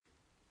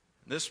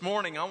This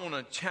morning, I want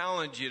to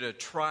challenge you to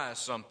try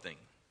something.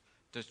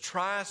 To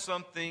try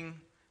something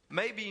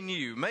maybe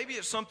new. Maybe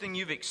it's something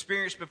you've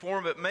experienced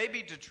before, but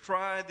maybe to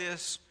try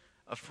this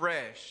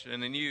afresh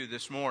and anew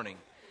this morning.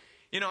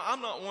 You know,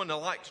 I'm not one to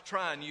like to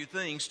try new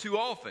things too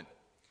often.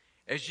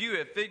 As you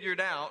have figured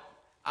out,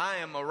 I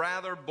am a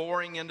rather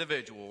boring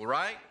individual,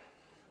 right?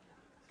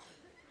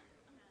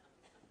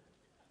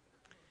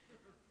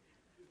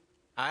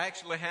 I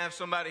actually have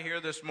somebody here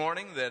this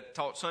morning that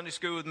taught Sunday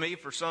school with me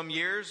for some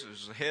years. He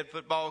was the head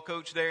football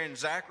coach there in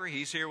Zachary.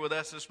 He's here with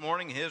us this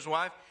morning, his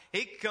wife.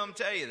 He can come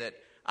tell you that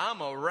I'm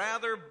a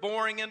rather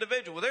boring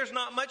individual. There's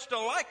not much to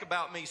like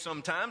about me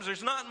sometimes.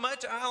 There's not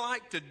much I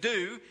like to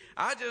do.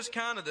 I just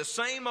kind of the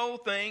same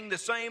old thing.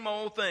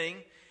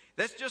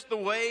 That's just the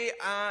way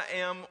I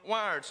am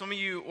wired. Some of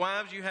you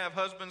wives, you have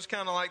husbands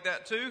kind of like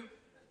that too.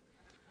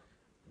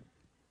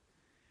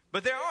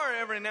 But there are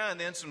every now and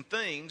then some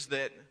things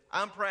that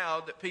I'm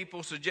proud that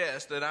people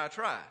suggest that I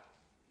try.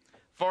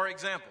 For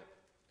example,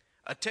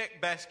 a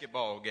tech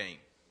basketball game.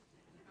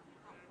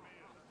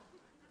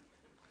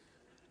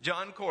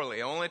 John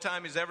Corley, only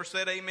time he's ever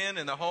said amen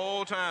in the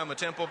whole time of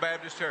Temple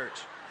Baptist Church.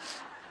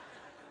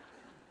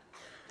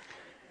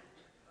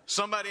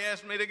 Somebody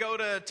asked me to go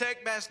to a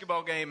tech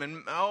basketball game,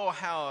 and oh,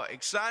 how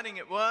exciting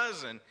it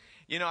was. And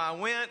you know, I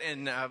went,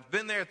 and I've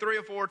been there 3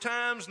 or 4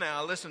 times.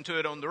 Now, I listened to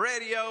it on the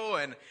radio,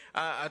 and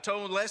I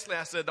told Leslie,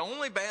 I said, the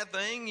only bad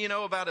thing, you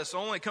know, about us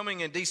only coming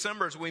in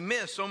December is we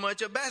miss so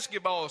much of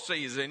basketball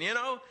season, you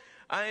know.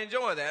 I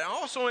enjoy that. I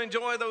also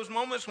enjoy those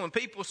moments when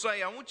people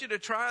say, I want you to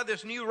try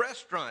this new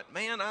restaurant.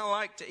 Man, I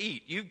like to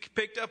eat. You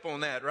picked up on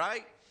that,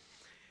 right?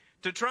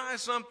 To try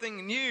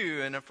something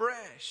new and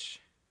afresh.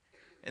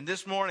 And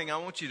this morning, I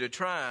want you to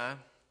try,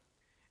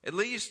 at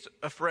least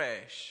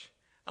afresh,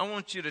 I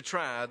want you to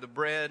try the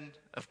bread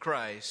of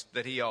Christ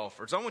that he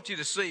offers. I want you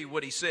to see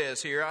what he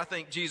says here. I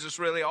think Jesus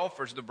really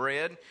offers the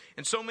bread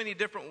in so many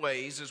different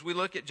ways as we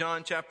look at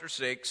John chapter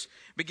 6,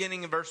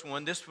 beginning in verse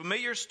 1. This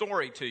familiar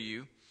story to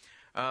you,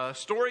 a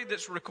story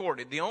that's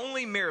recorded, the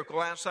only miracle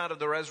outside of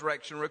the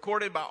resurrection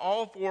recorded by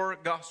all 4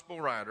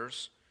 gospel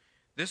writers.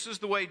 This is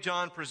the way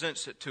John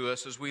presents it to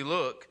us as we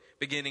look,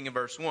 beginning in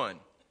verse 1.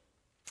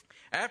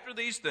 After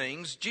these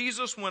things,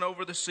 Jesus went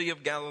over the Sea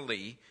of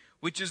Galilee,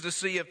 which is the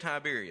Sea of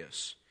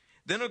Tiberias.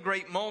 Then a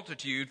great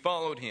multitude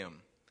followed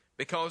him,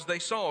 because they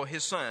saw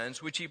his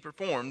signs which he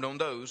performed on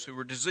those who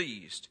were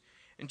diseased.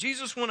 And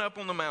Jesus went up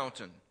on the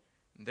mountain,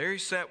 and there he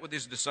sat with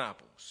his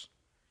disciples.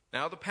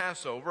 Now the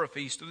Passover, a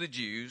feast of the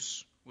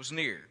Jews, was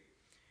near.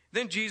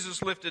 Then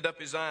Jesus lifted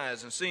up his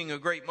eyes, and seeing a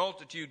great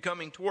multitude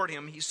coming toward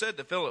him, he said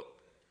to Philip,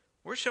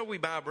 Where shall we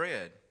buy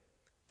bread,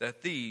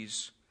 that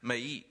these may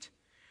eat?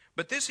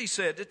 But this he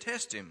said to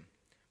test him,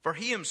 for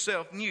he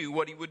himself knew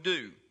what he would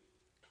do.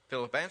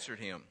 Philip answered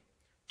him,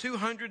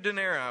 200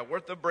 denarii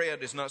worth of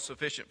bread is not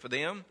sufficient for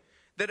them,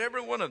 that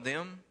every one of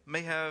them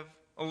may have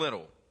a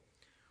little.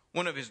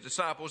 One of his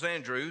disciples,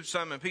 Andrew,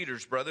 Simon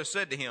Peter's brother,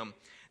 said to him,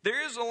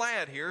 There is a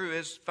lad here who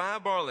has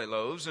 5 barley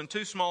loaves and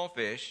 2 small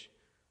fish,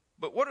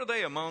 but what are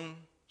they among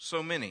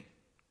so many?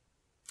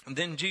 And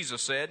then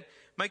Jesus said,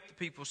 Make the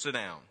people sit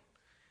down.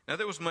 Now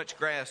there was much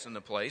grass in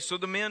the place, so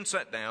the men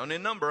sat down,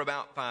 in number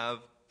about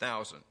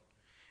 5,000.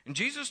 And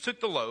Jesus took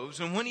the loaves,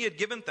 and when he had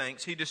given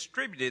thanks, he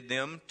distributed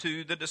them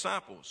to the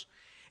disciples,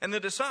 and the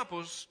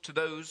disciples to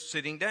those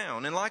sitting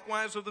down, and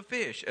likewise of the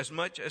fish, as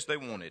much as they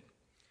wanted.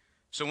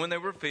 So when they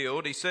were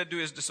filled, he said to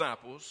his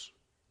disciples,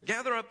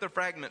 Gather up the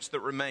fragments that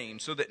remain,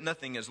 so that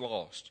nothing is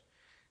lost.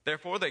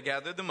 Therefore they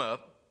gathered them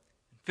up,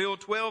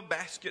 filled 12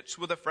 baskets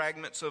with the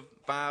fragments of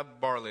 5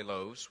 barley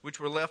loaves, which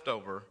were left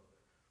over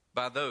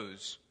by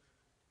those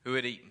who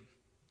had eaten.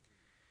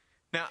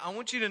 Now, I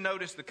want you to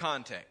notice the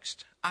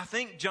context. I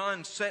think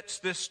John sets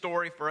this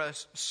story for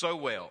us so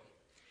well.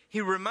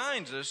 He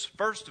reminds us,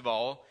 first of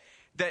all,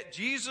 that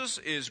Jesus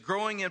is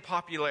growing in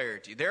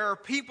popularity. There are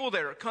people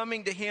that are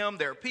coming to him.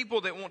 There are people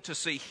that want to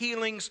see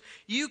healings.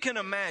 You can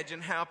imagine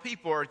how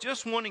people are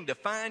just wanting to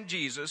find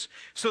Jesus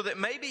so that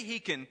maybe he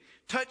can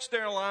touch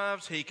their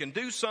lives. He can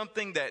do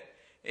something that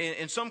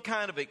in some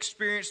kind of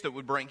experience that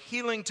would bring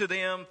healing to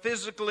them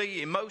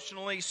physically,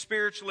 emotionally,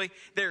 spiritually.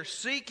 They're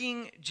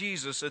seeking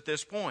Jesus at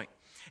this point.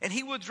 And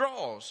he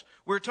withdraws.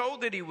 We're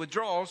told that he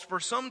withdraws for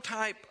some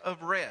type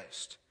of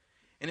rest.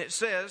 And it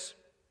says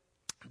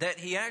that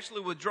he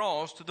actually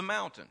withdraws to the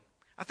mountain.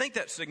 I think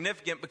that's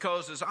significant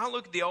because as I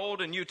look at the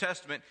Old and New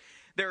Testament,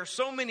 there are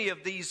so many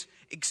of these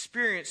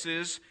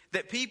experiences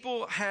that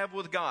people have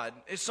with God.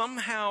 It's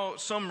somehow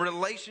some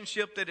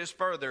relationship that is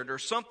furthered or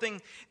something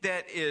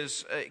that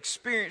is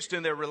experienced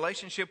in their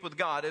relationship with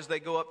God as they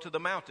go up to the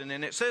mountain.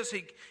 And it says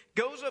he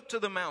goes up to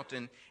the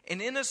mountain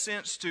and in a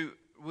sense to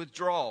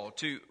withdraw,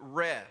 to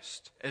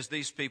rest as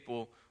these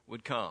people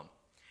would come.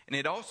 And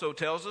it also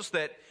tells us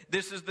that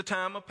this is the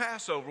time of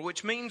Passover,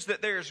 which means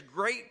that there's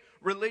great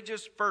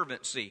religious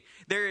fervency.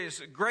 There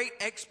is great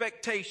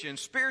expectation,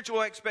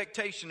 spiritual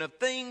expectation of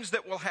things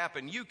that will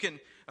happen. You can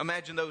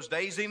imagine those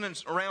days, even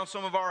around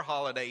some of our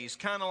holidays,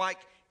 kind of like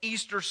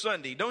Easter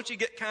Sunday. Don't you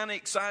get kind of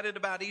excited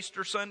about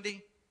Easter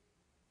Sunday?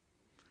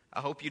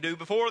 I hope you do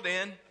before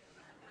then.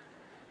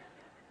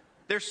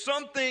 There's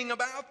something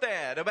about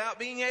that, about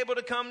being able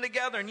to come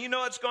together. And you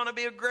know it's going to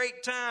be a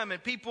great time,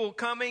 and people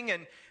coming,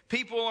 and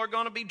people are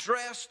going to be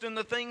dressed in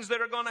the things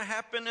that are going to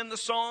happen in the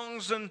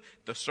songs and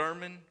the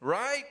sermon,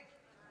 right?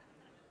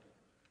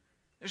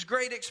 There's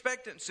great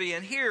expectancy.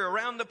 And here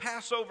around the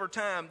Passover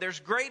time, there's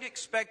great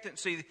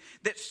expectancy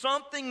that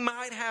something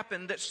might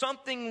happen, that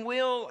something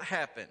will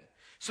happen.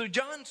 So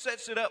John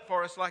sets it up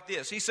for us like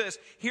this. He says,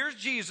 here's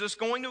Jesus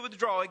going to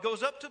withdraw. He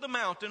goes up to the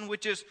mountain,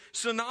 which is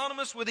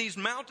synonymous with these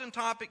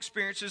mountaintop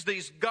experiences,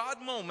 these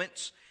God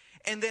moments,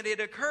 and that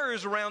it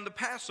occurs around the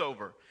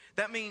Passover.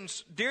 That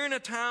means during a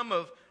time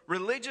of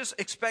religious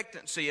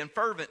expectancy and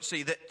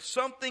fervency that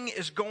something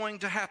is going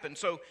to happen.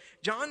 So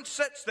John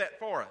sets that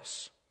for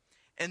us.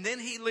 And then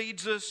he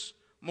leads us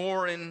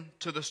more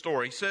into the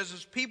story. He says,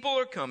 as people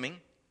are coming,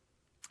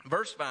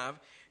 verse 5,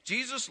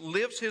 Jesus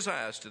lifts his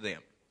eyes to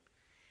them.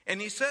 And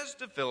he says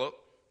to Philip,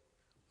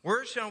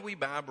 where shall we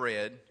buy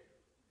bread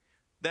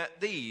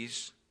that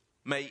these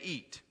may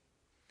eat?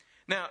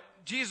 Now,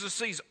 Jesus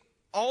sees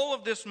all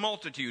of this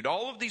multitude,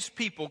 all of these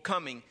people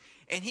coming,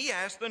 and he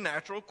asks the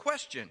natural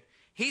question.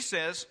 He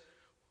says,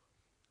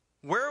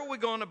 where are we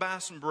going to buy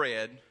some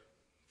bread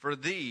for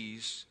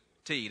these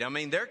to eat? I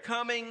mean, they're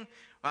coming.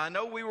 I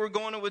know we were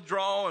going to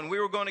withdraw and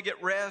we were going to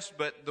get rest,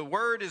 but the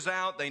word is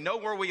out. They know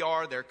where we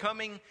are. They're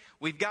coming.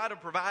 We've got to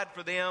provide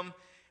for them.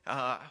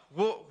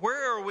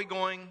 Where are we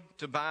going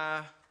to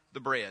buy the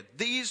bread?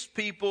 These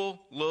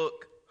people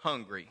look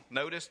hungry.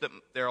 Notice that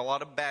there are a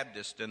lot of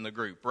Baptists in the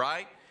group,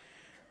 right?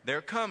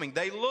 They're coming.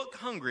 They look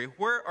hungry.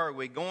 Where are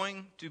we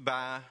going to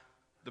buy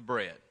the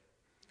bread?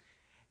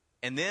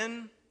 And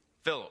then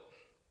Philip.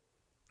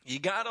 You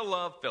got to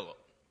love Philip.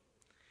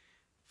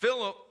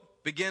 Philip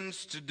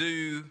begins to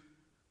do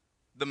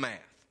the math.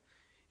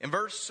 In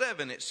verse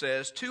 7 it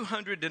says,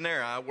 200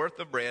 denarii worth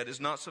of bread is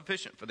not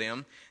sufficient for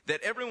them,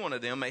 that every one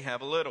of them may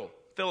have a little.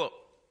 Philip,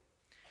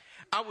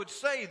 I would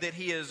say that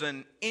he is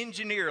an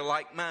engineer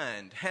like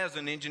mind, has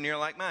an engineer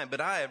like mind, but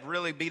I have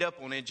really beat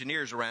up on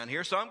engineers around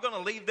here, so I'm going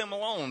to leave them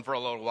alone for a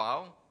little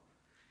while.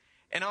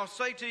 And I'll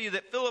say to you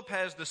that Philip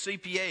has the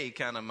CPA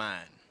kind of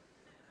mind.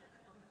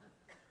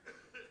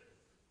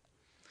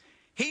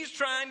 He's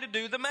trying to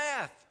do the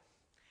math.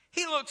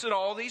 He looks at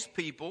all these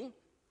people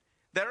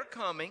that are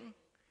coming,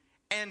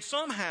 and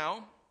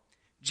somehow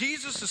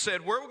Jesus has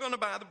said, where are we going to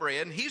buy the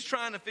bread? And he's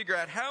trying to figure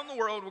out how in the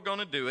world we're going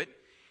to do it.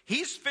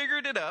 He's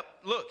figured it up.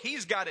 Look,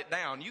 he's got it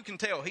down. You can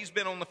tell he's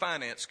been on the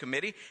finance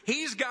committee.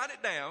 He's got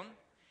it down.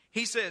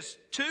 He says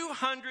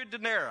 200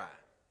 denarii.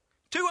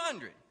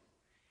 200.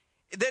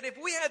 That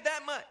if we had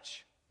that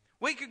much,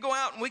 we could go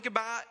out and we could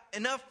buy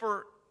enough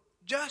for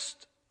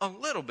just a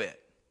little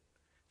bit.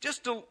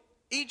 Just to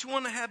each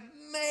one to have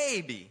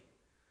maybe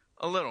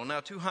a little. Now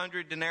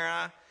 200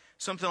 denarii,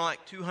 something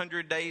like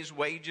 200 days'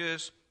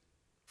 wages.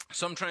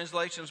 Some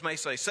translations may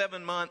say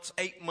 7 months,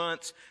 8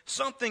 months,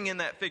 something in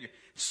that figure.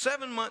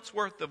 7 months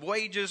worth of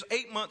wages,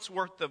 8 months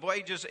worth of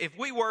wages. If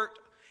we worked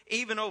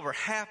even over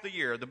half a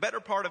year, the better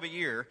part of a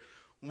year,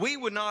 we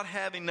would not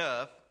have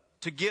enough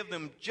to give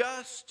them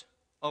just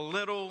a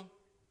little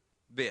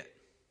bit.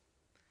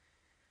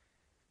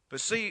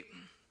 But see,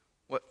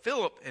 what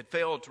Philip had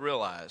failed to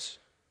realize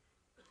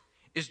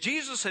is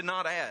Jesus had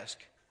not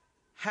asked,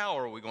 how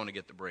are we going to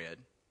get the bread?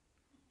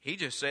 He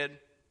just said,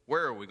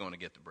 where are we going to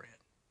get the bread?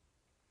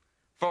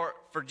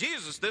 For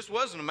Jesus, this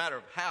wasn't a matter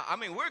of how. I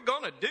mean, we're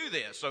going to do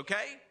this,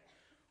 okay?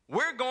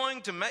 We're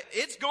going to make,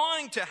 it's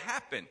going to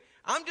happen.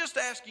 I'm just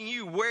asking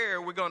you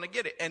where we're going to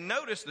get it. And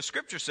notice the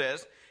scripture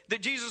says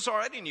that Jesus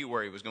already knew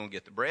where he was going to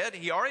get the bread.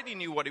 He already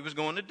knew what he was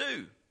going to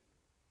do.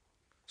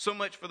 So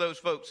much for those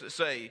folks that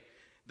say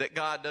that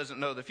God doesn't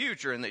know the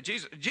future and that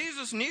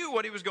Jesus knew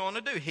what he was going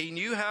to do. He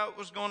knew how it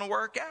was going to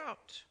work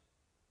out.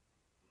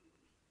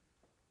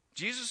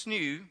 Jesus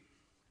knew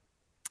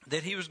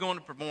that he was going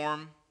to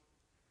perform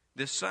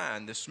this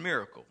sign, this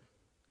miracle.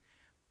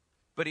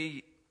 But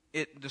the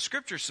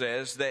scripture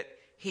says that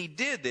he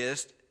did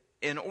this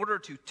in order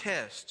to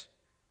test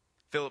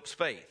Philip's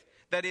faith.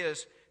 That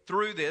is,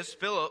 through this,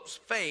 Philip's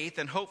faith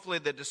and hopefully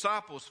the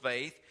disciples'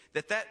 faith,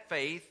 that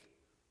faith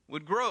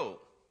would grow,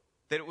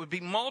 that it would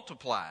be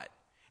multiplied.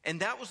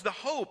 And that was the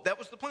hope, that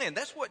was the plan.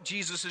 That's what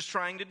Jesus is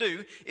trying to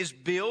do, is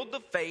build the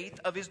faith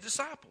of his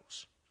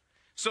disciples.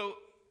 So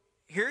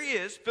here he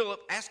is, Philip,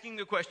 asking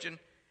the question,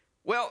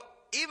 well,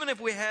 even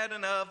if we had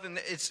enough, and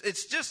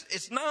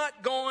it's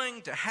not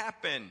going to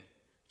happen,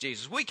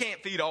 Jesus. We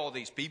can't feed all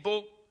these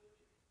people.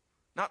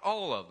 Not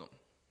all of them.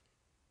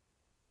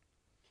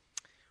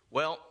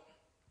 Well,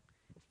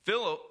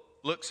 Philip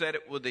looks at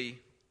it with the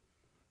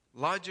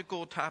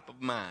logical type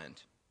of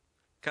mind,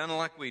 kind of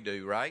like we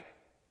do, right?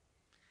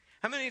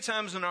 How many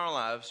times in our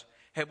lives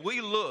have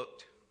we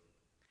looked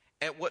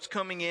at what's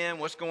coming in,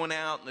 what's going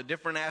out, and the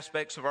different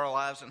aspects of our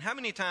lives, and how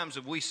many times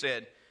have we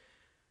said,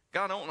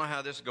 God, I don't know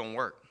how this is going to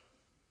work.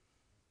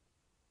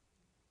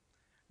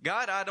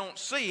 God, I don't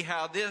see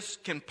how this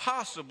can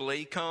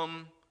possibly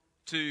come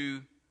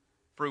to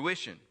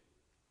fruition.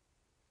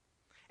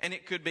 And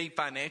it could be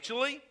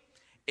financially.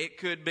 It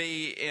could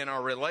be in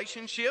our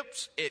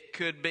relationships. It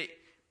could be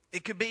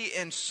It could be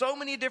in so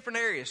many different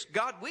areas.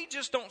 God, we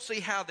just don't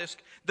see how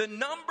the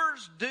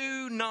numbers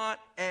do not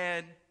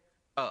add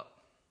up.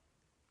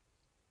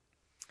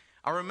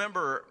 I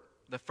remember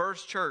the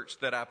first church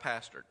that I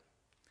pastored.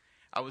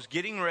 I was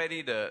getting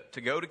ready to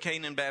go to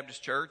Canaan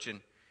Baptist Church, and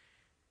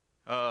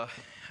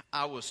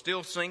I was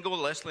still single.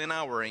 Leslie and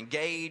I were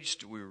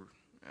engaged. We were,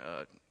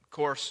 of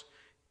course,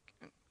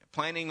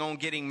 planning on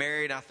getting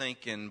married, I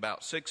think, in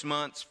about 6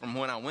 months from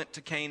when I went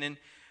to Canaan.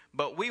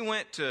 But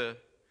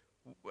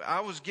I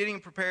was getting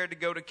prepared to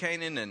go to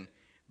Canaan and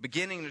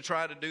beginning to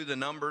try to do the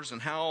numbers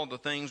and how all the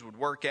things would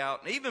work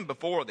out. And even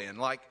before then,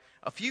 like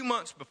a few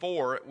months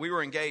before we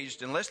were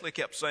engaged, and Leslie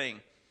kept saying,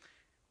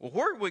 well,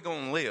 where are we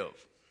going to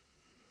live?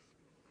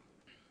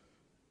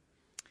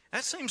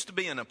 That seems to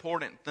be an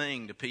important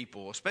thing to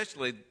people,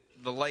 especially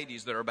the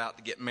ladies that are about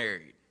to get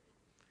married.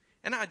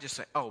 And I just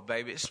say, oh,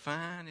 baby, it's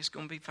fine. It's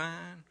going to be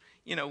fine.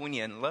 You know, when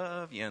you're in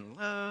love, you're in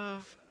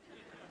love.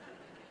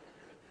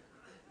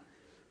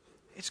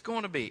 It's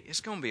going to be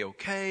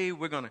okay.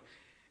 And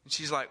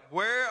she's like,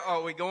 where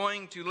are we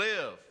going to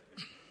live?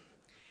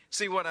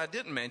 See, what I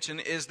didn't mention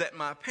is that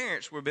my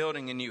parents were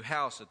building a new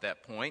house at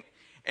that point,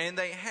 and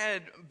they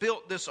had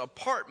built this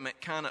apartment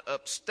kind of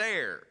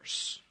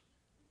upstairs.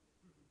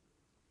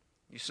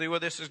 You see where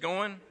this is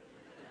going?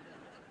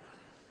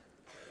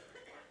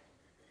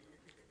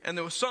 And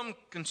there was some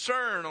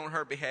concern on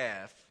her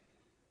behalf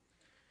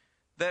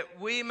that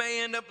we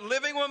may end up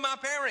living with my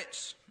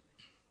parents.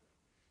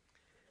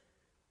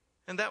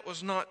 And that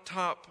was not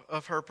top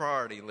of her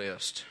priority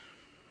list.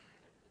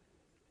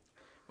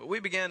 But we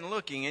began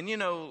looking,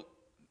 and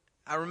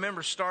I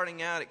remember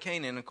starting out at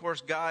Canaan. Of course,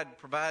 God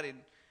provided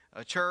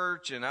a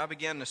church, and I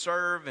began to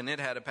serve, and it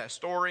had a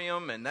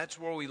pastorium, and that's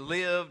where we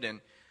lived. And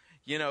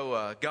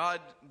God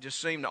just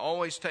seemed to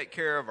always take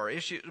care of our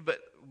issues. But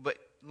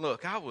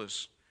look,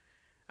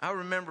 I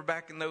remember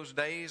back in those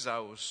days, I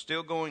was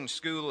still going to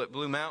school at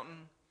Blue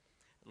Mountain.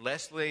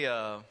 Leslie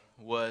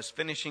was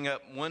finishing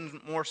up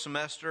one more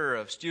semester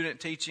of student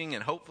teaching,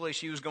 and hopefully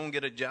she was going to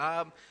get a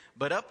job.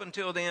 But up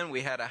until then,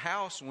 we had a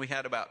house, and we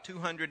had about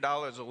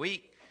 $200 a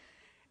week.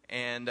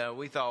 And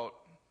we thought,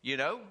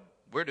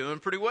 we're doing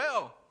pretty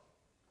well.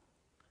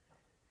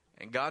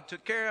 And God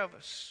took care of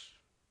us.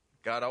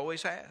 God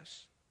always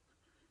has.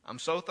 I'm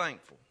so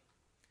thankful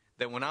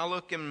that when I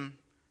look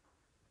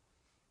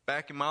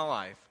back in my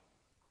life,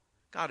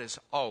 God has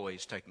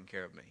always taken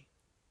care of me.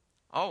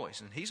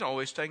 Always. And He's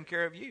always taken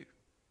care of you.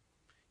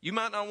 You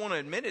might not want to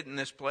admit it in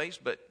this place,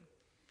 but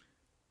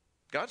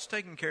God's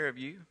taking care of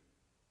you.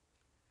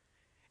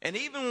 And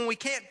even when we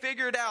can't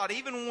figure it out,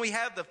 even when we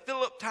have the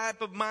Philip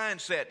type of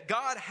mindset,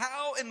 God,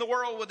 how in the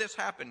world would this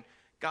happen?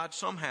 God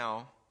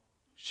somehow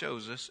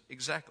shows us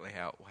exactly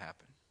how it will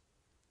happen.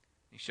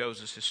 He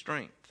shows us His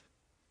strength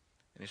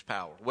and His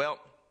power. Well,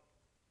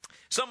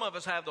 some of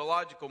us have the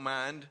logical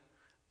mind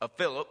of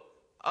Philip.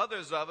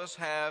 Others of us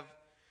have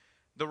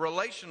the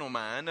relational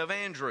mind of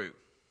Andrew.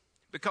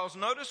 Because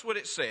notice what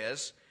it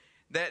says,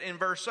 that in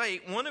verse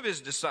 8, one of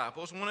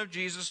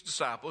Jesus'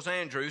 disciples,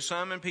 Andrew,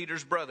 Simon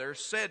Peter's brother,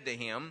 said to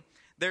him,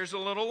 there's a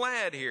little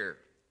lad here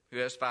who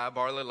has 5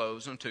 barley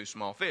loaves and 2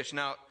 small fish.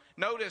 Now,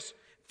 notice,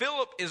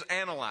 Philip is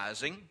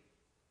analyzing.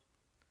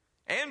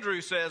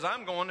 Andrew says,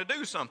 I'm going to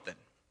do something.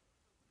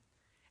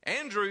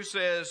 Andrew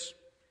says,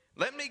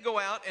 let me go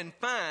out and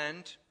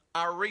find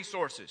our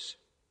resources.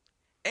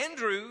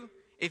 Andrew,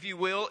 if you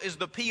will, is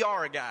the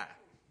PR guy.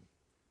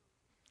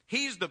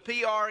 He's the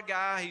PR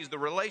guy. He's the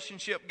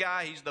relationship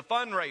guy. He's the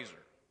fundraiser.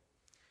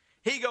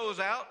 He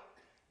goes out.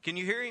 Can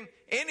you hear him?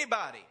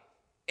 Anybody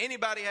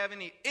have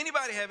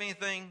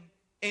anything?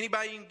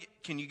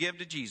 Can you give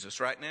to Jesus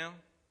right now?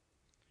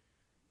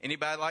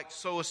 Anybody like to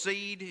sow a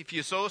seed? If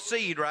you sow a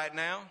seed right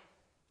now,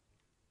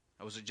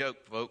 that was a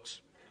joke,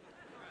 folks.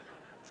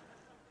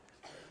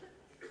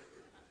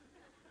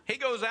 He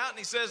goes out and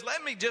he says,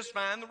 let me just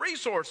find the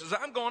resources.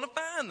 I'm going to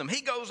find them.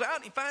 He goes out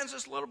and he finds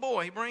this little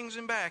boy. He brings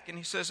him back and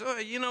he says, oh,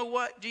 you know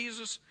what,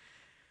 Jesus?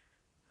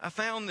 I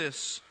found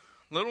this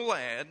little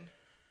lad,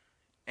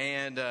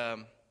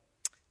 and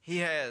he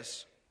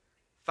has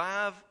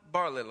 5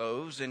 barley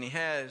loaves, and he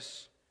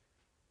has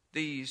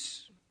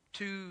these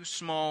 2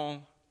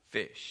 small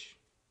fish.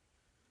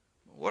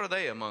 What are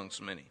they among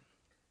so many?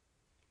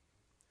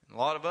 A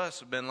lot of us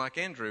have been like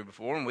Andrew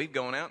before, and we've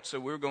gone out and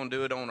said we were going to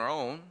do it on our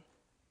own.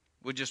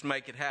 We'd just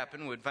make it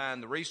happen. We'd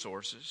find the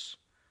resources,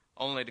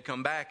 only to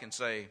come back and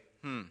say,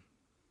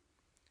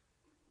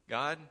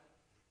 God,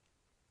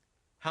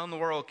 how in the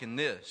world can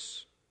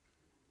this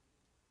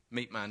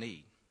meet my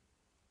need?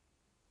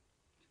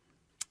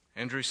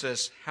 Andrew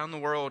says, how in the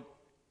world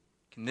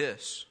can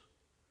this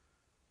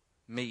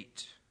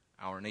meet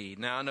our need?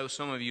 Now, I know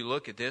some of you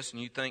look at this and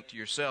you think to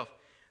yourself,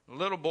 a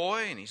little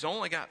boy, and he's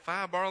only got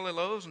 5 barley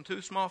loaves and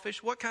 2 small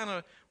fish. What kind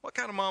of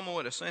mama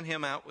would have sent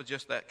him out with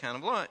just that kind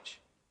of lunch?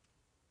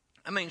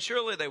 I mean,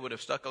 surely they would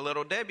have stuck a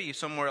little Debbie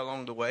somewhere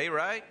along the way,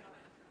 right?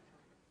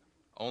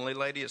 Only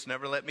lady that's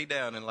never let me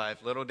down in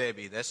life, little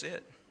Debbie, that's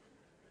it.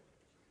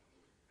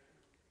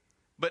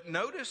 But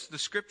notice the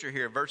scripture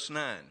here, verse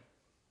 9.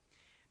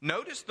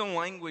 Notice the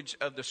language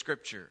of the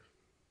Scripture,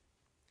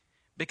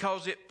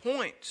 because it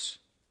points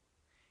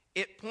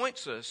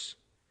us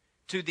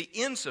to the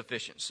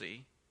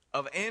insufficiency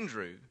of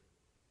Andrew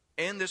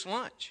and this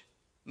lunch.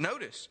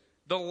 Notice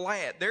the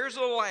lad. There's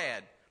a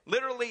lad,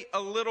 literally a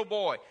little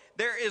boy.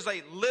 There is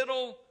a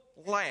little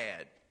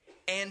lad,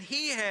 and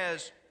he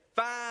has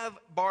 5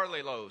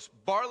 barley loaves.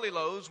 Barley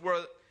loaves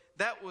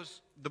that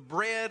was the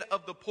bread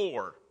of the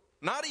poor.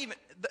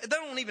 They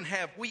don't even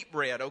have wheat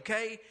bread,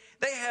 okay?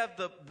 They have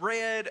the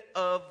bread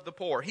of the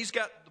poor. He's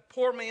got the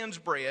poor man's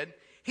bread.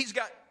 He's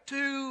got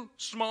 2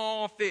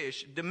 small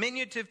fish,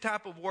 diminutive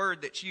type of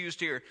word that's used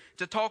here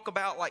to talk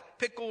about like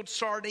pickled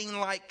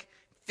sardine-like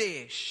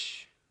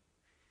fish.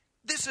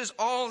 This is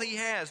all he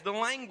has. The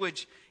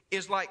language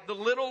is like the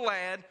little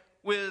lad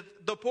with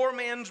the poor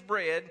man's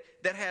bread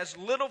that has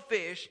little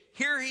fish.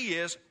 Here he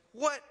is.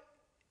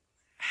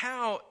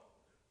 How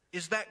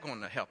is that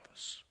going to help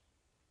us?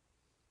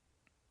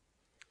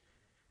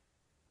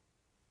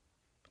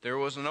 There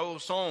was an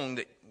old song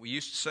that we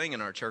used to sing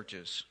in our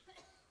churches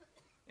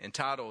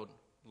entitled,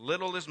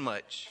 "Little is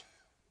Much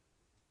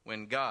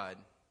When God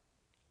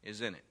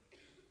is in It."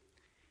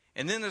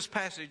 And in this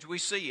passage we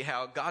see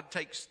how God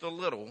takes the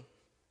little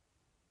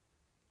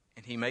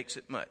and He makes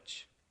it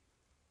much.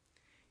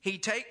 He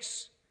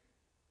takes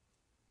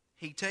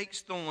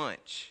the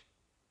lunch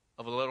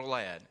of a little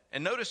lad.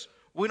 And notice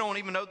we don't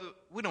even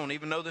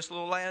know this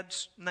little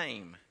lad's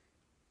name.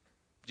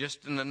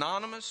 Just an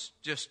anonymous,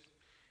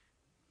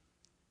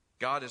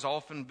 God has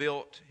often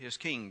built His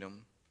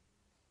kingdom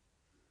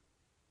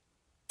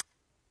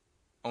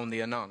on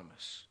the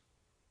anonymous.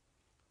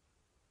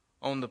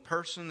 On the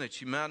person that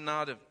you might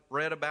not have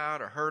read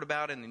about or heard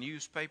about in the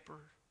newspaper.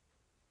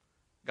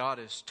 God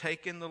has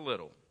taken the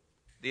little,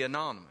 the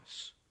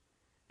anonymous,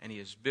 and He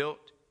has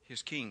built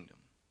His kingdom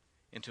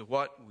into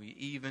what we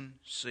even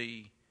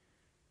see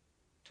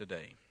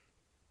today.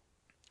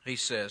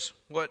 Andrew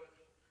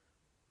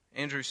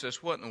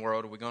says, what in the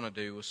world are we going to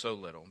do with so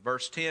little?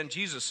 Verse 10,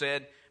 Jesus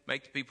said,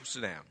 make the people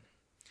sit down.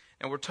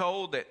 And we're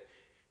told that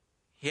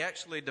He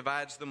actually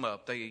divides them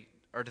up. They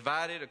are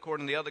divided,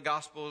 according to the other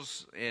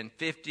Gospels, in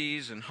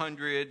 50s and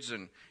 100s.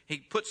 And He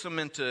puts them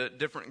into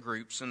different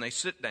groups, and they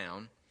sit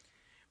down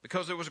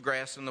because there was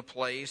grass in the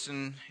place.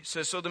 And He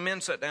says, so the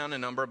men sat down in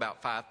number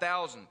about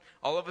 5,000.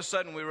 All of a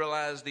sudden, we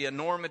realize the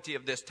enormity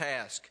of this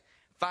task.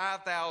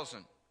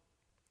 5,000.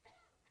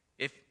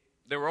 If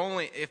there were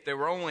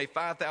only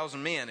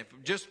 5,000 men, if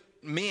just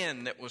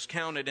men that was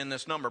counted in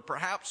this number,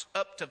 perhaps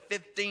up to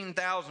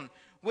 15,000,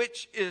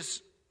 which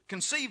is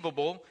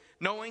conceivable,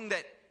 knowing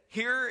that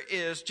here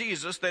is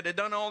Jesus that had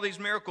done all these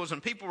miracles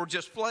and people were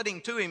just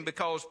flooding to Him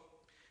because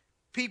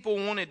people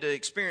wanted to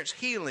experience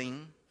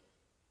healing.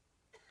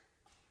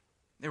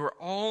 There were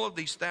all of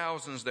these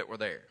thousands that were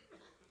there.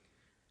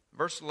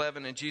 Verse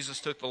 11, and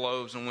Jesus took the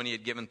loaves, and when He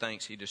had given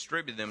thanks, He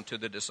distributed them to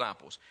the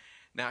disciples.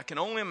 Now, I can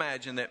only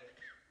imagine that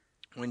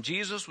when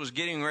Jesus was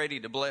getting ready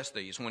to bless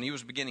these, when He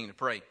was beginning to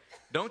pray,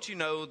 don't you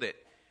know that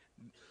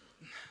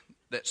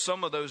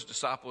some of those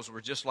disciples were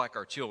just like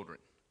our children?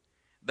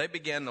 They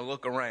began to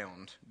look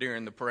around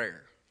during the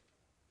prayer.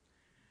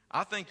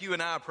 I think you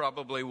and I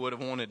probably would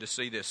have wanted to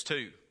see this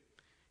too,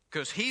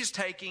 because He's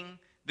taking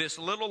this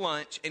little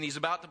lunch and He's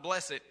about to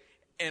bless it.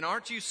 And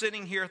aren't you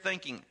sitting here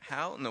thinking,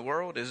 how in the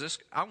world is this?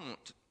 I'm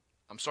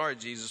sorry,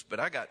 Jesus, but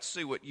I got to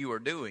see what you are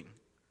doing,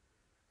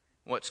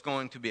 what's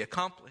going to be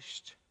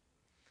accomplished.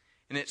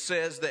 And it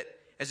says that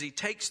as He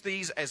takes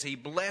these, as He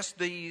blessed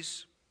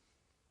these,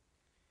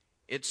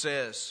 it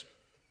says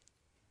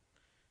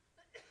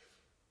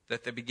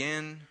that they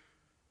began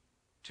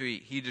to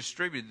eat. He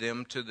distributed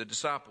them to the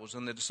disciples,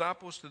 and the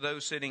disciples to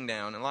those sitting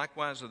down, and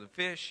likewise of the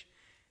fish,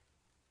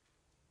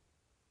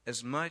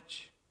 as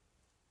much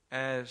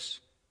as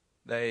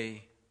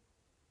they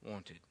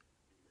wanted.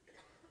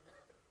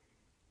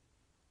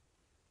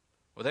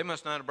 Well, they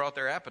must not have brought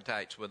their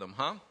appetites with them,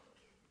 huh?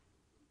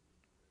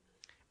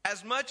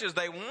 As much as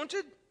they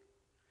wanted?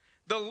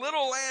 The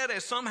little lad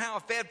has somehow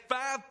fed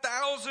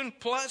 5,000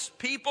 plus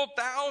people,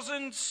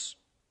 thousands.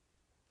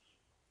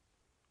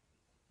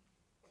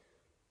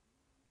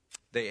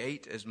 They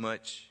ate as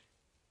much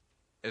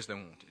as they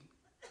wanted.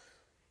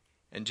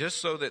 And just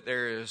so that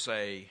there is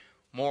a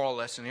moral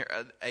lesson here,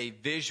 a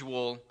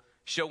visual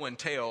show and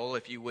tell,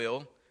 if you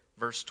will,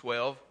 verse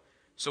 12.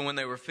 So when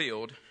they were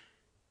filled,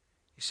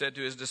 He said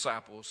to His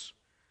disciples,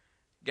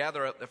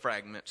 gather up the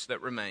fragments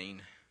that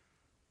remain,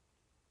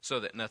 so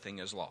that nothing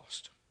is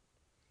lost.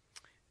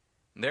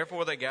 And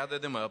therefore they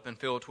gathered them up and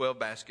filled 12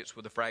 baskets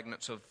with the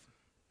fragments of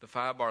the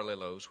 5 barley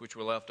loaves, which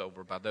were left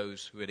over by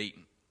those who had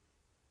eaten.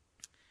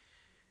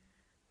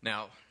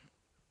 Now,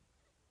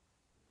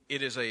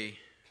 it is a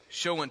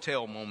show and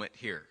tell moment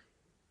here.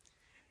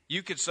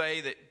 You could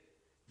say that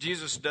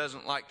Jesus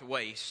doesn't like to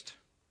waste.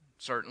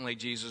 Certainly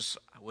Jesus,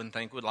 I wouldn't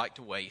think, would like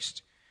to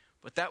waste.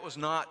 But that was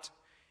not,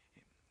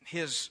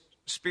 His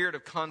spirit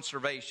of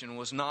conservation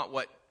was not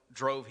what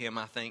drove Him,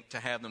 I think, to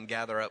have them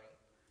gather up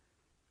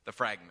the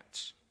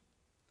fragments.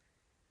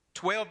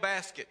 12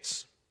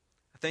 baskets.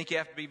 think you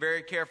have to be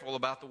very careful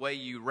about the way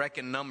you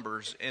reckon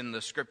numbers in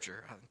the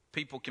Scripture.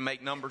 People can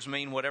make numbers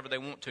mean whatever they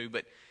want to,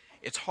 but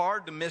it's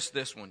hard to miss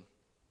this one.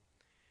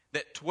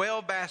 That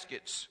 12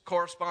 baskets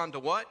correspond to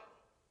what?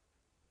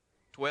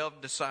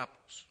 12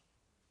 disciples.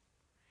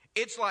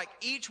 It's like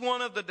each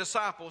one of the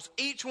disciples,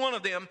 each one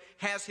of them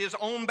has his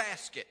own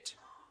basket.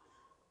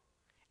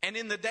 And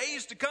in the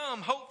days to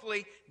come,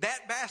 hopefully,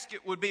 that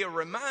basket would be a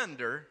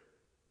reminder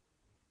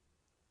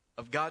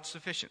of God's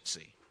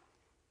sufficiency.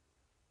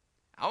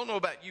 I don't know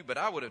about you, but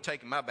I would have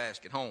taken my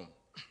basket home.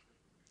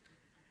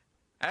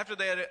 After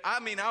that,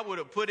 I would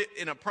have put it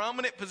in a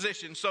prominent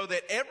position so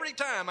that every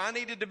time I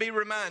needed to be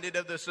reminded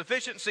of the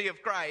sufficiency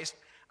of Christ,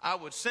 I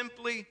would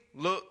simply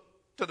look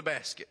to the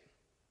basket.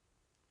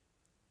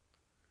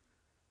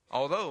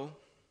 Although,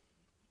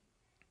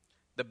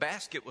 the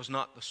basket was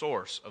not the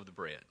source of the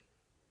bread.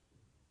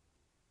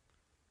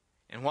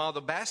 And while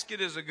the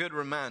basket is a good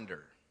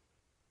reminder,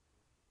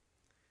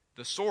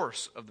 the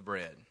source of the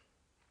bread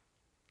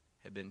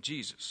had been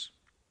Jesus.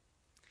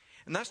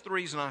 And that's the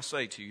reason I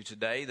say to you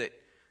today that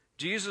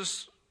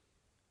Jesus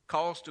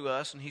calls to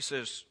us and he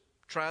says,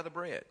 try the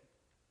bread.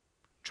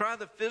 Try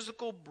the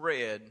physical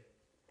bread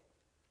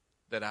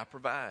that I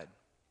provide.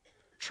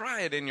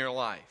 Try it in your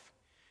life.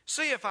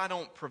 See if I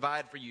don't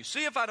provide for you.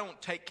 See if I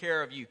don't take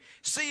care of you.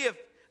 See if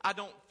I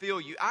don't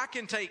fill you. I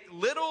can take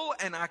little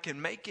and I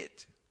can make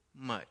it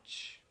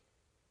much.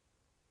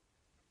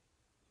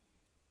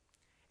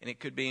 And it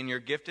could be in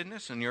your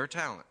giftedness and your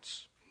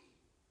talents.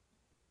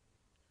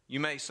 You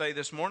may say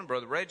this morning,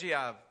 Brother Reggie,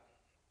 I'm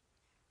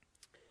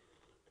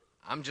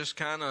just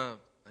kind of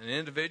an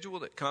individual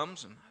that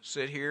comes and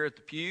sit here at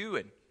the pew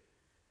and,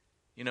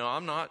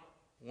 I'm not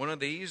one of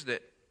these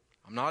that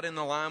I'm not in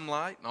the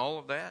limelight and all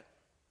of that.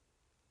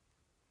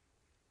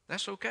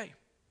 That's okay.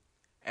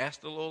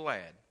 Ask the little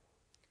lad.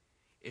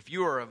 If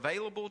you are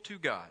available to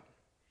God,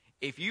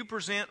 if you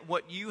present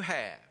what you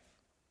have,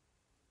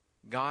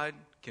 God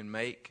can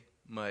make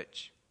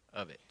much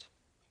of it.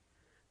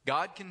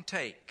 God can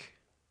take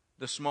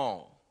the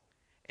small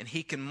and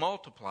he can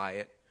multiply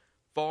it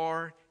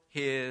for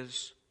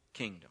his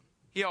kingdom.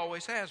 He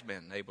always has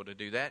been able to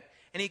do that,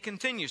 and he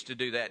continues to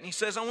do that. And he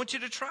says, I want you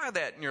to try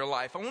that in your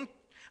life.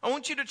 I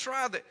want you to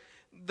try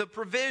the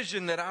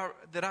provision that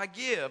I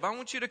give. I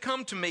want you to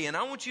come to me, and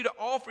I want you to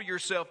offer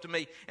yourself to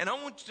me, and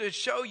I want to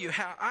show you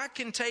how I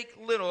can take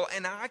little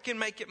and I can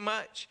make it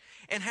much,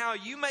 and how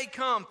you may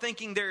come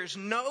thinking there's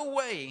no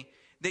way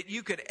that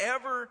you could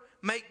ever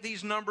make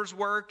these numbers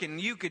work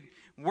and you could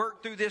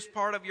work through this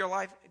part of your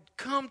life.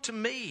 Come to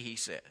me, he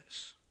says.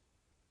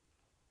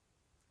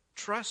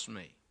 Trust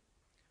me.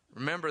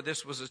 Remember,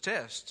 this was a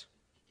test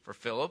for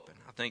Philip and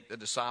I think the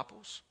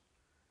disciples.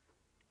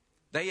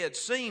 They had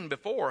seen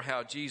before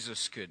how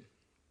Jesus could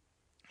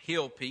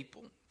heal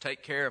people,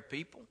 take care of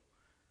people.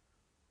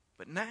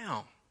 But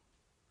now,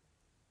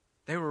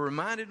 they were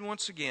reminded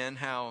once again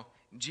how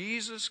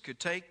Jesus could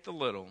take the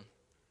little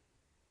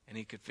and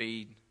he could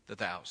feed the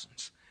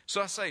thousands.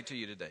 So I say to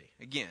you today,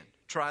 again,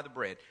 try the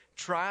bread.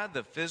 Try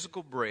the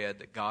physical bread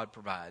that God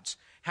provides,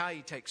 how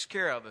he takes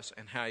care of us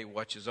and how he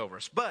watches over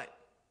us. But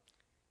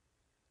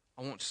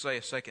I want to say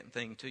a second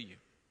thing to you.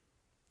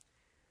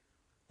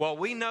 While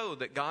we know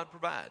that God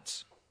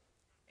provides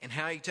and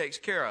how he takes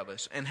care of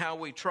us and how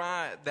we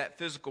try that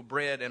physical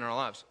bread in our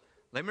lives,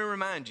 let me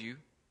remind you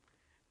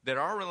that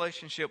our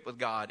relationship with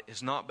God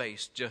is not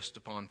based just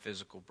upon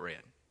physical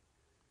bread.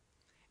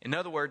 In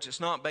other words, it's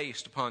not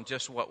based upon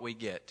just what we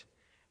get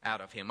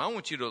out of him. I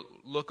want you to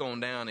look on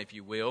down, if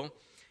you will,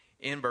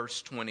 in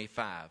verse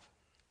 25.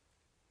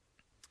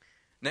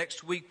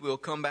 Next week we'll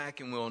come back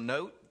and we'll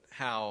note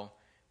how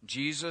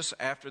Jesus,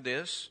 after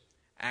this,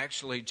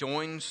 actually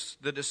joins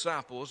the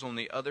disciples on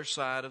the other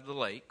side of the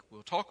lake.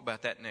 We'll talk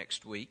about that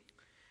next week.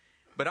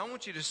 But I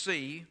want you to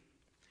see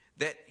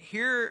that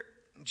here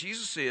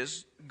Jesus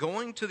is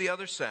going to the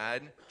other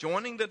side,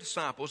 joining the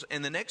disciples,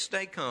 and the next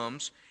day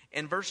comes,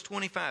 and verse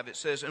 25 it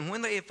says, and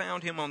when they had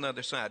found him on the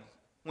other side,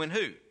 when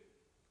who?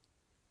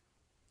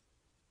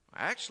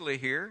 Actually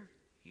here,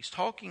 he's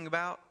talking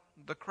about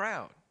the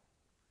crowd,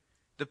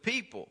 the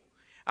people.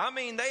 I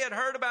mean, they had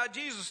heard about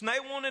Jesus and they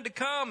wanted to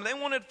come. They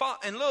wanted to follow.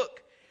 And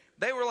look,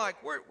 they were like,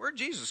 where'd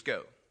Jesus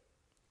go?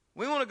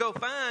 We want to go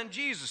find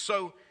Jesus.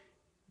 So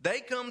they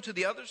come to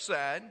the other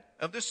side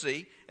of the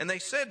sea and they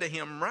said to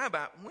him,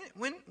 Rabbi,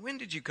 when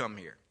did you come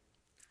here?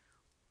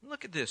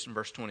 Look at this in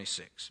verse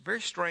 26.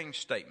 Very strange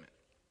statement.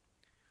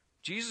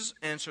 Jesus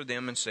answered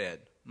them and said,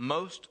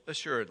 most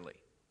assuredly.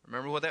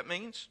 Remember what that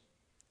means?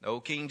 The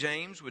old King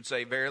James would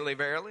say, verily,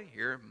 verily.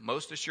 Here,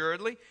 most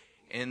assuredly.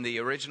 In the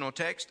original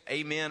text,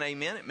 amen,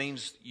 amen. It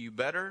means you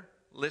better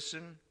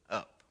listen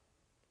up.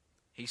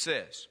 He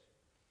says,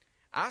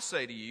 I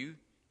say to you,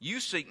 you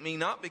seek me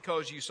not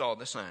because you saw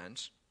the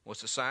signs.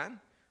 What's the sign?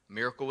 A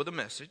miracle with a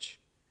message.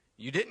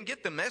 You didn't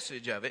get the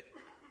message of it,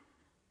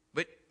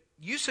 but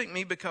you seek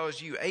me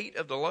because you ate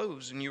of the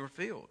loaves and you were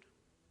filled.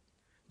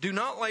 Do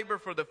not labor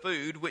for the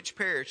food which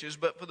perishes,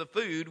 but for the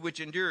food which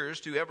endures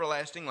to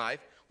everlasting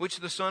life, which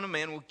the Son of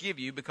Man will give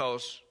you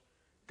because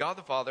God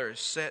the Father has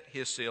set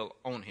his seal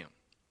on him.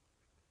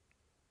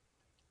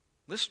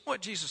 Listen to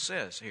what Jesus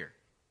says here.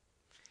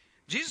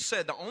 Jesus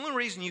said, the only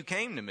reason you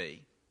came to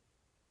me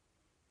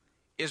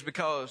is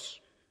because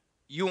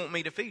you want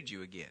me to feed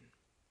you again.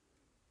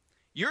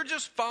 You're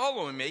just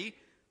following me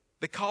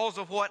because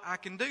of what I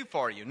can do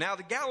for you. Now,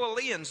 the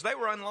Galileans, they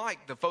were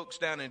unlike the folks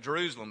down in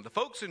Jerusalem. The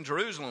folks in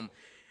Jerusalem,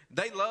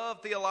 they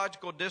loved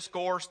theological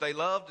discourse. They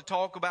loved to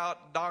talk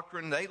about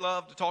doctrine. They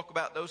loved to talk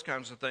about those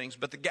kinds of things.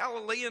 But the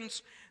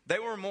Galileans, they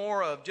were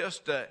more of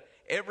just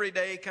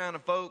everyday kind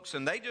of folks.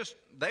 And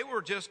they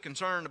were just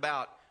concerned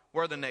about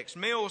where the next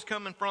meal was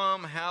coming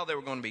from, how they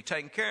were going to be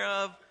taken care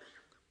of.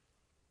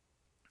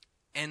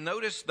 And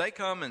notice they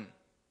come and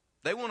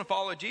they want to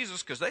follow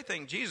Jesus because they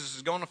think Jesus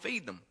is going to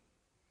feed them,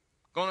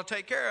 going to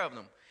take care of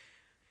them.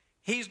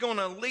 He's going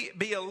to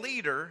be a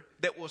leader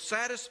that will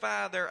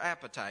satisfy their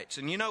appetites.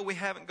 And you know, we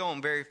haven't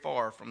gone very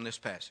far from this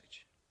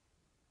passage.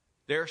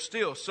 There are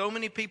still so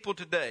many people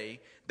today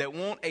that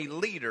want a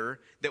leader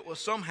that will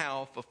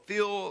somehow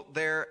fulfill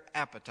their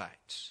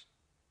appetites.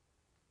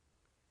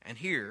 And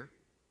here,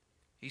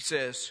 he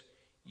says,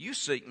 you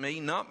seek me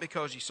not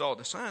because you saw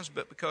the signs,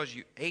 but because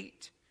you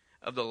ate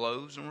of the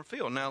loaves and were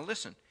filled. Now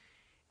listen,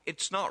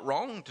 it's not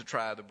wrong to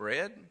try the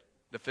bread,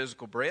 the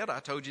physical bread. I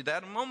told you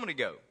that a moment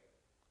ago.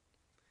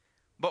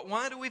 But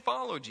why do we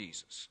follow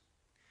Jesus?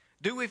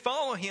 Do we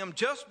follow him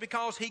just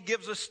because he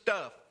gives us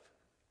stuff?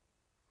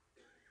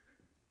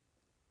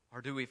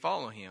 Or do we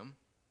follow him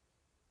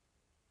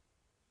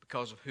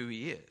because of who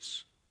he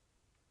is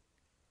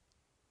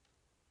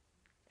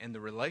and the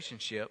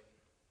relationship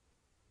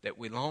that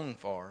we long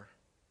for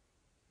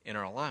in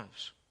our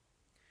lives?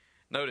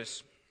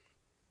 Notice,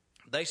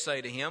 they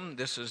say to him,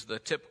 this is the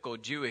typical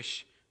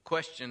Jewish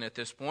question at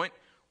this point,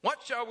 what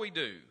shall we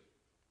do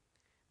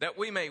that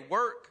we may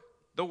work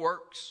the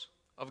works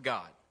of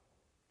God?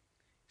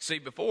 See,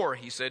 before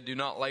he said, do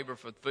not labor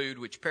for food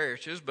which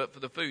perishes, but for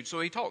the food. So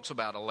he talks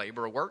about a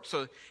labor of work.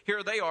 So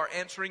here they are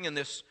answering in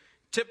this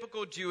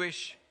typical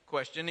Jewish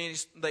question.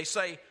 They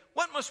say,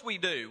 what must we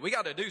do? We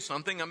got to do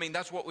something. I mean,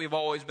 that's what we've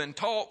always been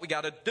taught. We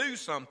got to do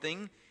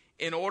something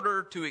in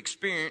order to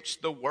experience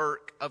the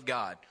work of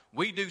God.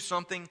 We do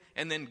something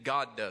and then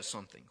God does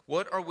something.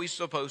 What are we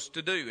supposed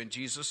to do? And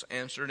Jesus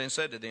answered and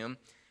said to them,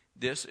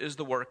 this is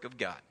the work of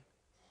God,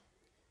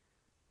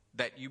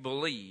 that you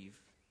believe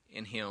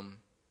in him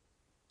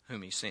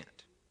whom he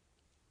sent.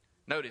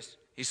 Notice,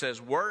 he says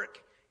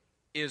work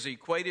is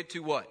equated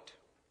to what?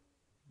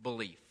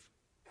 Belief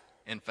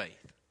and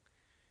faith.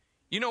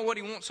 You know what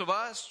he wants of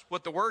us?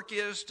 What the work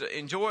is to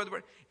enjoy the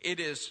work? It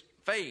is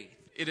faith.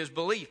 It is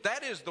belief.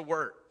 That is the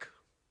work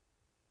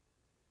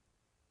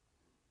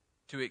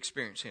to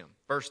experience him.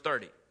 Verse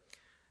 30.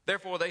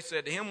 Therefore they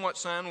said to him, what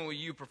sign will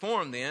you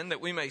perform then, that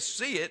we may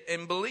see it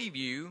and believe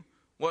you?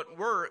 What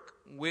work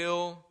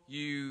will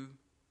you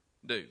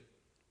do?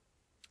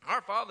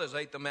 Our fathers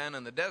ate the manna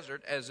in the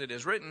desert, as it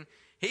is written,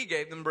 he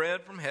gave them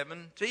bread from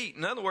heaven to eat.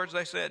 In other words,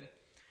 they said,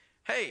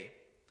 hey,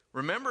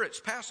 remember it's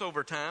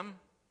Passover time.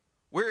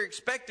 We're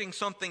expecting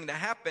something to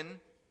happen.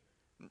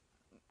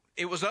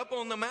 It was up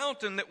on the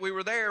mountain that we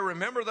were there.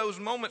 Remember those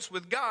moments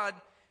with God.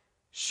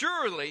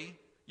 Surely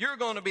you're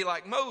going to be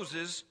like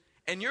Moses,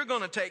 and you're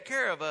going to take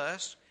care of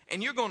us,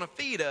 and you're going to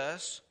feed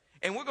us,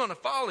 and we're going to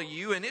follow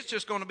you, and it's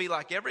just going to be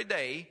like every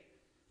day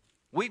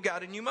we've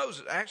got a new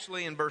Moses.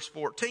 Actually, in verse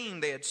 14,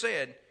 they had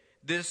said,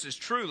 this is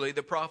truly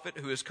the prophet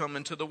who has come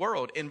into the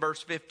world. In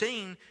verse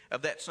 15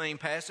 of that same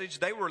passage,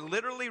 they were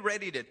literally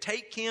ready to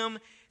take him,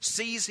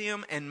 seize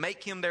him, and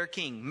make him their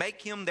king,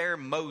 make him their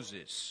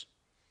Moses.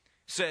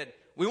 Said,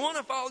 we want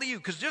to follow you,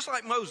 because just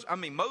like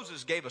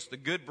Moses gave us the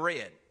good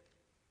bread.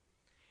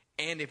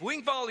 And if we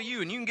can follow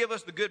you and you can give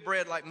us the good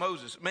bread like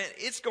Moses, man,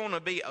 it's going to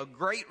be a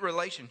great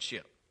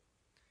relationship.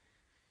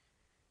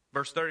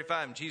 Verse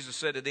 35, and Jesus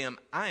said to them,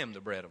 I am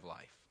the bread of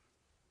life.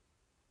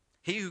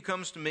 He who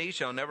comes to me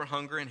shall never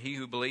hunger, and he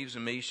who believes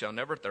in me shall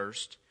never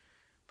thirst.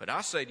 But I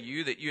say to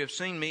you that you have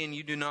seen me and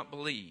you do not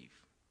believe.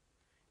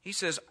 He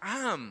says,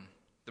 I'm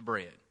the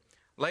bread.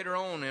 Later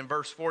on in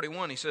verse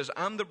 41, he says,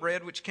 I'm the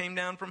bread which came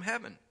down from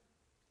heaven.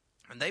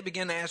 And they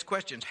begin to ask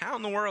questions. How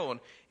in the world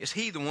is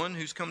he the one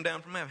who's come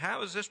down from heaven?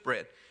 How is this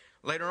bread?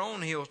 Later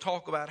on, he'll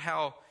talk about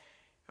how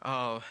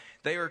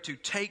they are to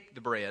take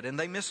the bread, and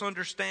they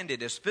misunderstand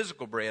it as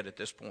physical bread at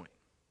this point.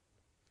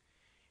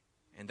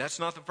 And that's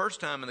not the first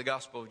time in the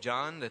Gospel of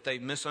John that they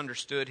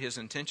misunderstood his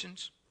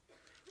intentions.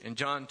 In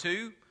John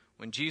 2,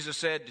 when Jesus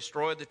said,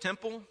 destroy the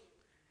temple,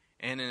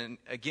 and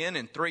again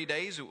in 3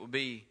 days it will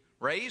be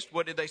raised,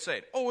 what did they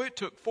say? Oh, it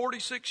took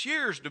 46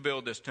 years to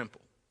build this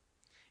temple.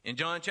 In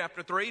John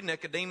chapter 3,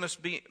 Nicodemus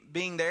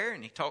being there,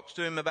 and he talks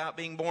to him about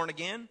being born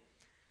again.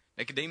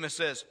 Nicodemus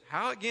says,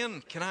 how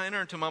again can I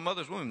enter into my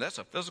mother's womb? That's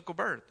a physical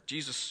birth.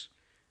 Jesus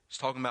is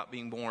talking about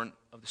being born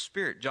of the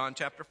Spirit. John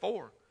chapter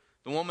 4,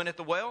 the woman at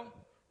the well,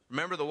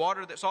 remember the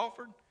water that's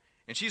offered?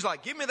 And she's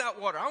like, give me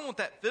that water. I want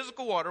that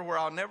physical water where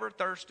I'll never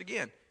thirst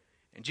again.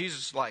 And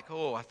Jesus is like,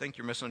 oh, I think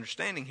you're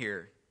misunderstanding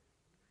here.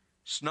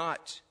 It's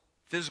not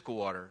physical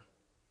water,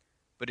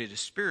 but it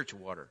is spiritual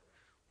water,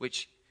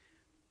 which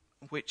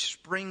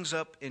springs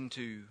up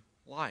into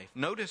life.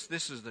 Notice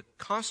this is the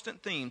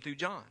constant theme through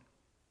John.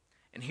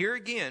 And here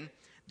again,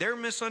 they're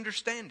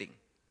misunderstanding.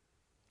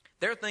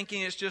 They're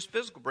thinking it's just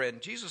physical bread.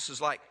 And Jesus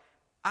is like,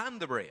 I'm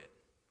the bread.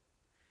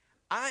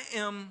 I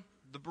am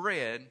the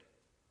bread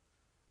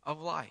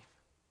of life.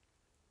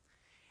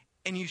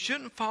 And you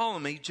shouldn't follow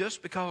me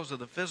just because of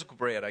the physical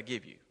bread I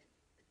give you.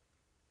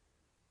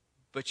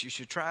 But you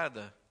should try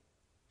the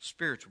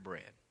spiritual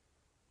bread.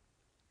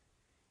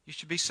 You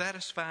should be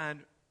satisfied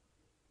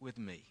with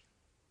me.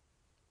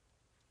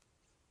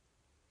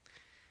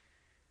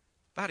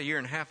 About a year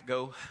and a half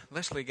ago,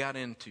 Leslie got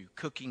into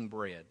cooking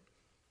bread.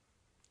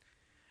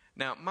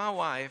 Now, my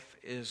wife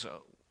is a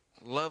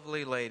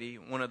lovely lady,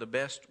 one of the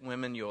best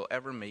women you'll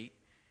ever meet.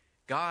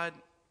 God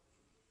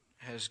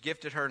has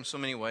gifted her in so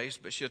many ways,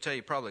 but she'll tell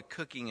you probably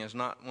cooking is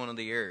not one of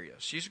the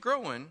areas. She's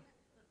growing.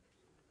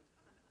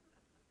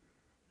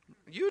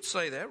 You would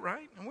say that,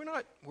 right? And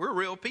we're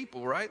real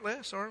people, right,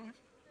 Les, aren't we?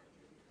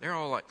 They're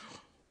all like,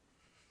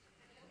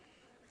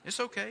 it's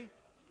okay.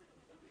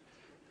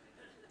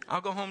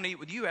 I'll go home and eat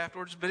with you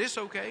afterwards, but it's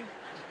okay.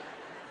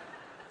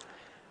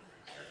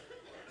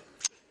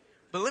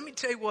 But let me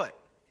tell you what,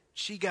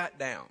 she got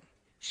down.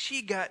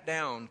 She got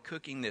down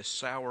cooking this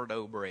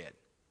sourdough bread.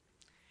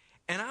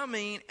 And I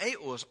mean,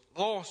 it was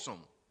awesome.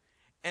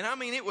 And I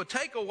mean, it would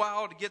take a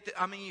while to get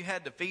you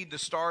had to feed the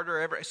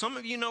starter. Some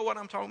of you know what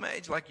I'm talking about.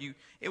 It's like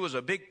it was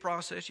a big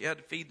process. You had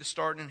to feed the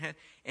starter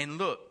and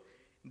look,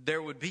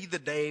 there would be the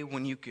day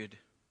when you could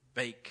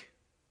bake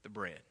the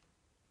bread.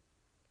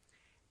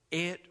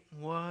 It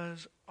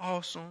was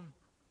awesome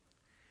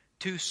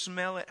to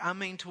smell it. I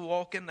mean, to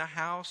walk in the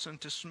house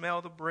and to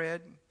smell the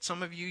bread.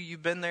 Some of you,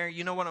 you've been there.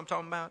 You know what I'm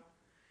talking about.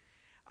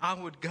 I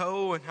would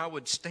go and I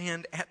would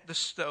stand at the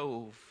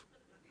stove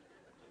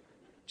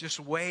just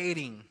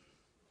waiting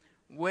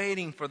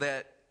for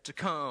that to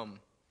come.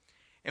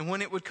 And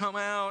when it would come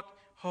out,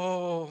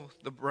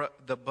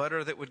 the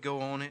butter that would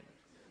go on it.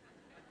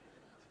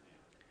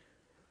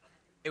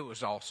 It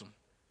was awesome.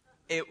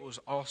 It was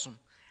awesome.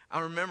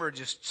 I remember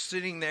just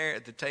sitting there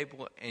at the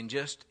table and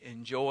just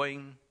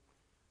enjoying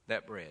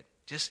that bread,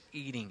 just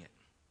eating it.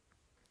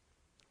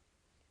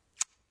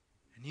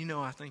 And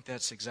I think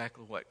that's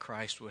exactly what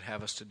Christ would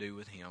have us to do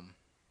with Him.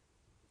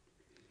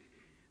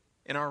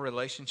 In our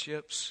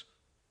relationships,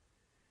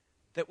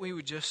 that we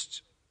would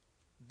just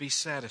be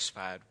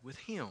satisfied with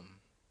Him.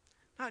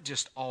 Not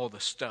just all the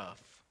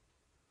stuff,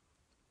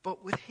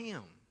 but with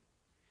Him.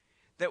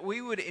 That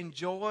we would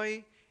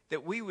enjoy,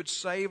 that we would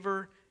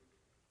savor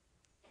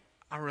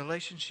our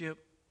relationship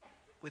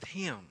with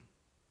Him.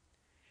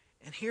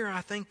 And here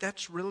I think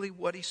that's really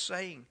what He's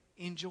saying.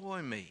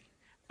 Enjoy me.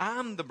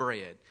 I'm the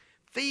bread.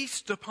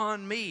 Feast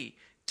upon me.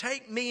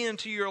 Take me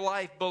into your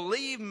life.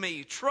 Believe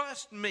me.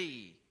 Trust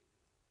me.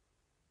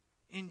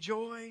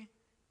 Enjoy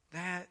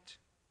that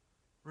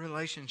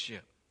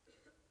relationship.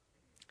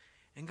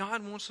 And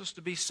God wants us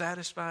to be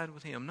satisfied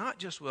with Him, not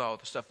just with all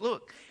the stuff.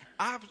 Look,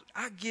 I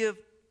give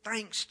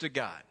thanks to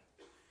God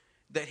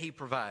that He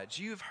provides.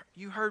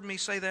 You heard me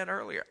say that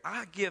earlier.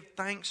 I give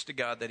thanks to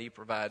God that He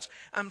provides.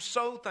 I'm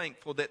so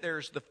thankful that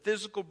there's the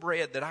physical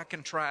bread that I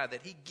can try,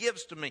 that He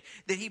gives to me,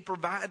 that He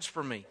provides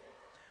for me.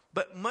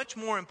 But much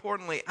more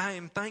importantly, I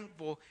am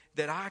thankful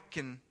that I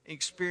can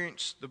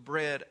experience the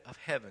bread of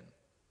heaven,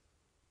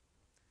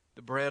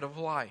 the bread of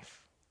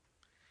life.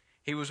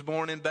 He was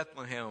born in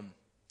Bethlehem,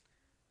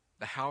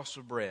 the house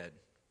of bread.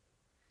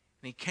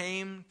 And He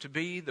came to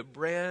be the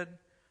bread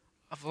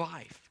of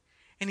life.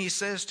 And He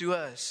says to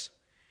us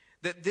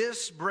that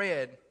this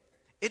bread,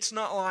 it's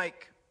not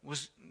like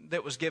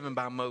that was given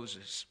by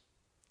Moses.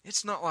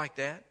 It's not like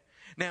that.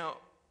 Now,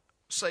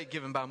 say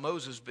given by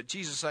Moses, but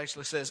Jesus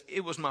actually says,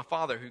 it was my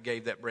Father who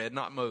gave that bread,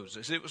 not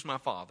Moses. It was my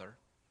Father.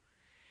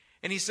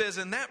 And He says,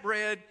 in that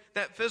bread,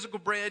 that physical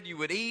bread you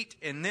would eat,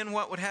 and then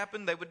what would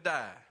happen? They would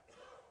die.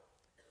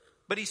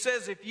 But He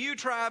says, if you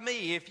try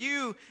me, if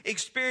you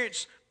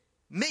experience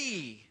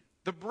me,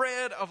 the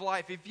bread of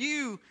life, if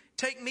you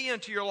take me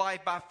into your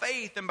life by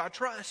faith and by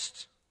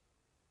trust,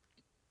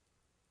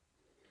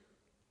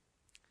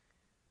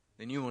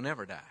 then you will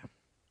never die.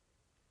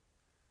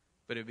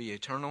 But it'll be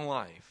eternal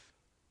life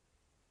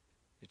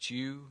that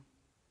you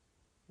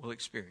will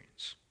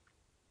experience.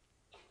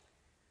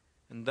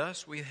 And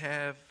thus we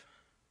have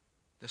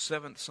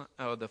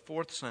the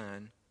fourth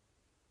sign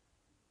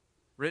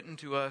written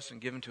to us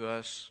and given to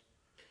us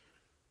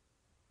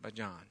by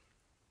John.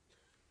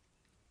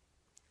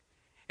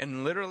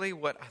 And literally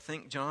what I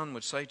think John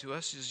would say to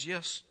us is,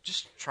 yes,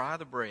 just try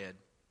the bread.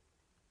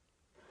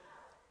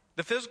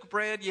 The physical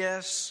bread,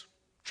 yes,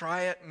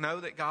 try it. Know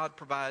that God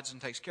provides and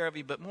takes care of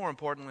you. But more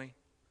importantly,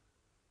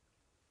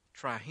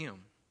 try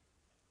Him.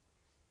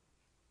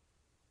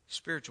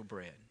 Spiritual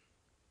bread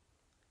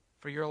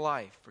for your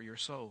life, for your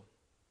soul.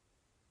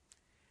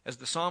 As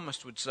the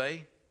psalmist would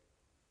say,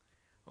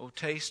 oh,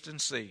 taste and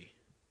see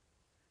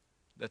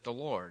that the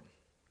Lord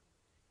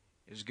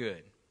is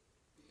good.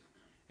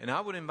 And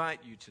I would invite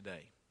you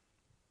today,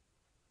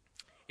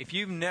 if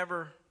you've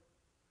never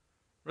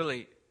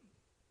really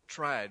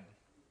tried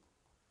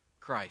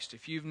Christ,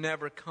 if you've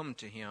never come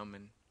to Him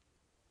and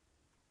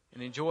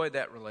and enjoy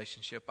that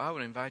relationship, I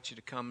would invite you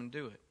to come and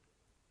do it.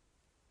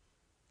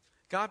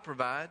 God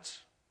provides,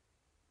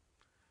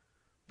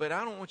 but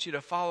I don't want you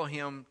to follow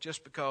Him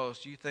just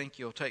because you think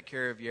He'll take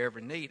care of your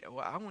every need.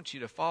 Well, I want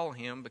you to follow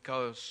Him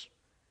because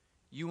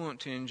you want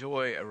to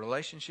enjoy a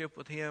relationship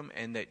with Him,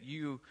 and that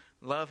you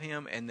love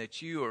Him, and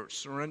that you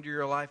surrender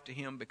your life to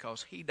Him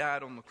because He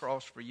died on the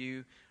cross for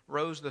you,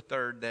 rose the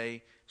third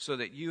day, so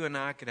that you and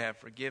I could have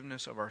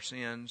forgiveness of our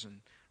sins and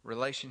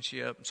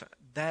relationship.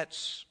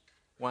 That's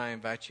why I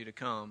invite you to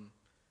come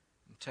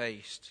and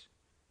taste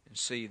and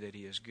see that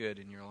He is good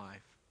in your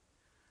life.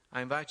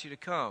 I invite you to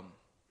come,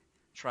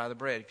 try the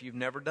bread. If you've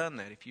never done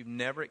that, if you've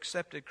never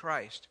accepted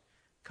Christ,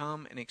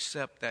 come and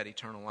accept that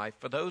eternal life.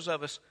 For those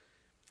of us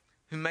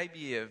who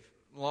maybe have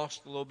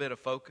lost a little bit of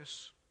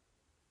focus,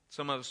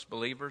 some of us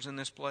believers in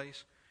this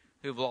place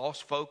who've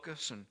lost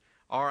focus and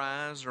our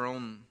eyes are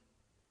on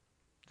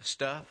the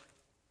stuff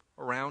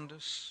around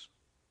us,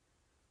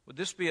 would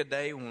this be a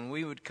day when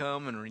we would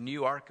come and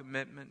renew our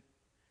commitment?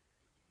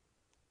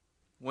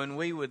 When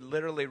we would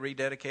literally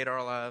rededicate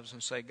our lives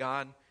and say,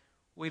 God,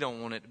 we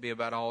don't want it to be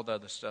about all the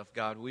other stuff,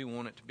 God. We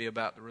want it to be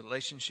about the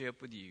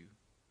relationship with you.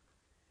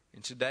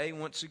 And today,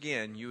 once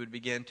again, you would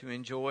begin to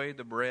enjoy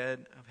the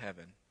bread of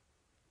heaven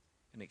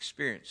and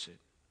experience it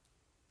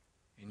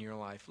in your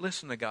life.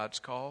 Listen to God's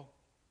call.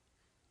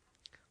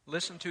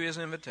 Listen to His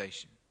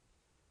invitation.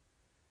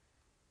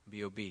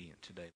 Be obedient today.